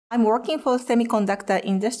I'm working for semiconductor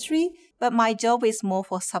industry, but my job is more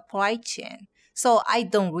for supply chain. So I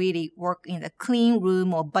don't really work in the clean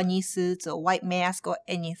room or bunny suits or white mask or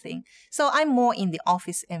anything. So I'm more in the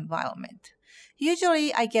office environment.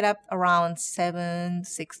 Usually I get up around 7,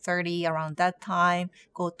 6:30 around that time,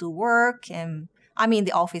 go to work, and I'm in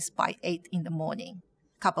the office by 8 in the morning.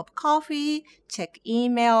 Cup of coffee, check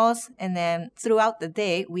emails, and then throughout the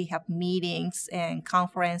day, we have meetings and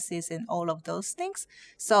conferences and all of those things.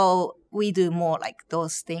 So we do more like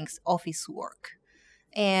those things, office work.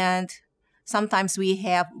 And sometimes we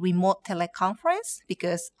have remote teleconference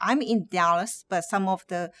because I'm in Dallas, but some of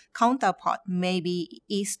the counterpart may be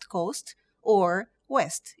East Coast or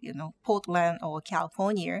West, Portland or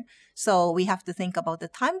California. So we have to think about the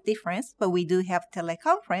time difference, but we do have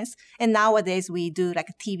teleconference. And nowadays we do like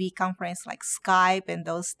a TV conference like Skype and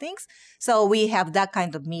those things. So we have that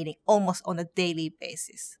kind of meeting almost on a daily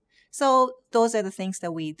basis. So those are the things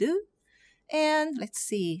that we do. And let's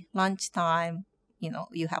see, lunchtime,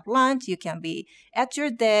 you have lunch, you can be at your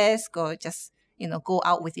desk or just, go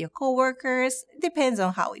out with your coworkers. It depends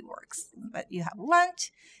on how it works. But you have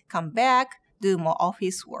lunch, come back, do more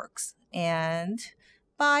office works. And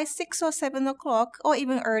by 6 or 7 o'clock, or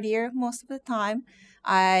even earlier, most of the time,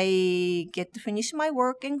 I get to finish my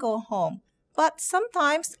work and go home. But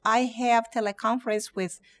sometimes I have teleconference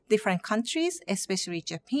with different countries, especially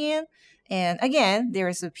Japan. And again, there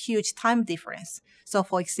is a huge time difference. So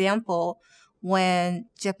for example, when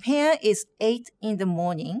Japan is 8 in the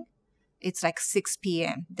morning, it's like 6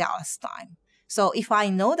 p.m. Dallas time. So if I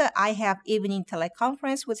know that I have evening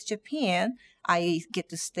teleconference with Japan, I get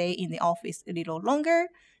to stay in the office a little longer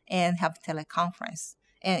and have teleconference.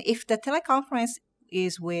 And if the teleconference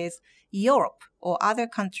is with Europe or other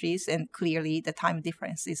countries, and clearly the time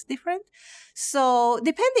difference is different. So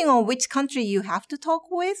depending on which country you have to talk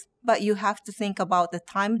with, but you have to think about the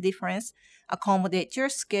time difference, accommodate your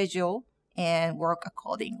schedule, and work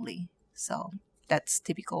accordingly. So that's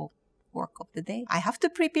typical work of the day. I have to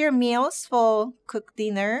prepare meals for cook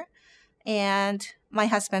dinner, and my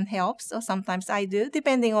husband helps, or sometimes I do,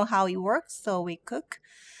 depending on how he works. So we cook.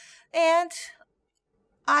 And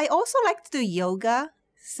I also like to do yoga.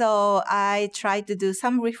 So I try to do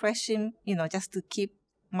some refreshing, just to keep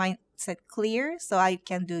mindset clear. So I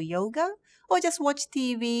can do yoga or just watch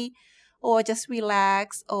TV or just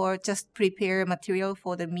relax or just prepare material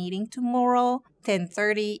for the meeting tomorrow.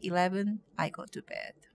 10:30, 11, I go to bed.